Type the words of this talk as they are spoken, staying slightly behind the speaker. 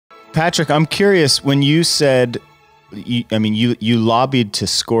Patrick, I'm curious, when you said, you lobbied to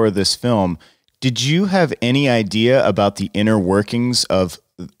score this film, did you have any idea about the inner workings of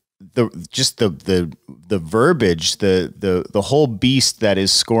the verbiage, the whole beast that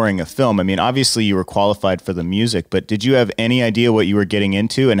is scoring a film? I mean, obviously you were qualified for the music, but did you have any idea what you were getting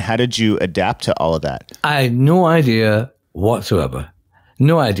into, and how did you adapt to all of that? I had no idea whatsoever.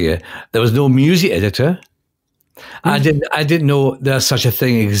 No idea. There was no music editor. I didn't know that such a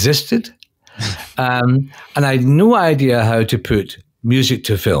thing existed. And I had no idea how to put music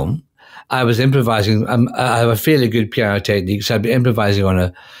to film. I was improvising. I have a fairly good piano technique, so I'd be improvising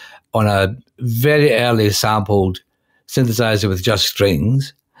on a very early sampled synthesizer with just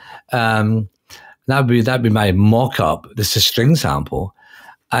strings. That'd be my mock-up. This is a string sample,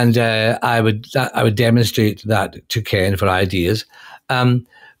 and I would demonstrate that to Ken for ideas.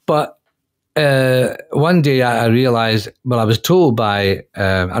 But one day I realized, I was told by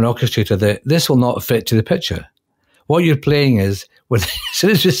an orchestrator that this will not fit to the picture. What you're playing is, as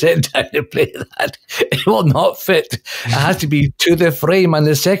soon as you sit down to play that, it will not fit. It has to be to the frame and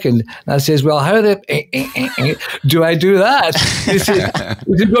the second. And I says, well, how do I do that? He said,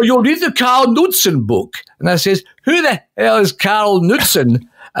 well, you'll read the Carl Knudsen book. And I says, who the hell is Carl Knudsen?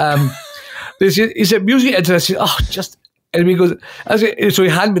 He said, music editor. I said, and he goes, so he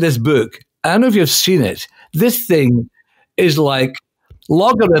handed me this book. I don't know if you've seen it. This thing is like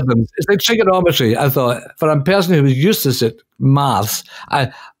logarithms. It's like trigonometry. I thought, for a person who was useless at maths,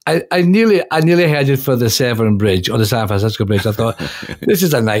 I nearly headed for the Severn Bridge or the San Francisco Bridge. I thought, this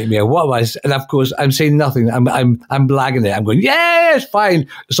is a nightmare. What was? And of course, I'm saying nothing. I'm blagging it. I'm going, yeah, it's fine.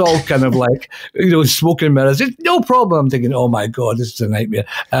 It's all kind of like, smoke and mirrors. It's no problem. I'm thinking, oh my God, this is a nightmare.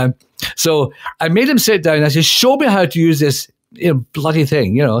 So I made him sit down. I said, show me how to use this bloody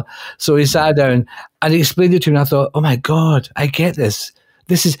thing, So he sat down and he explained it to me. And I thought, oh my God, I get this.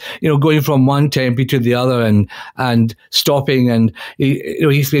 This is, going from one tempi to the other and stopping. And he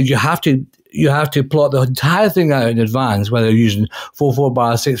explained you have to plot the entire thing out in advance, whether you're using 4/4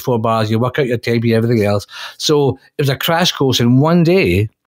 bars, 6/4 bars, you work out your tempi, everything else. So it was a crash course in one day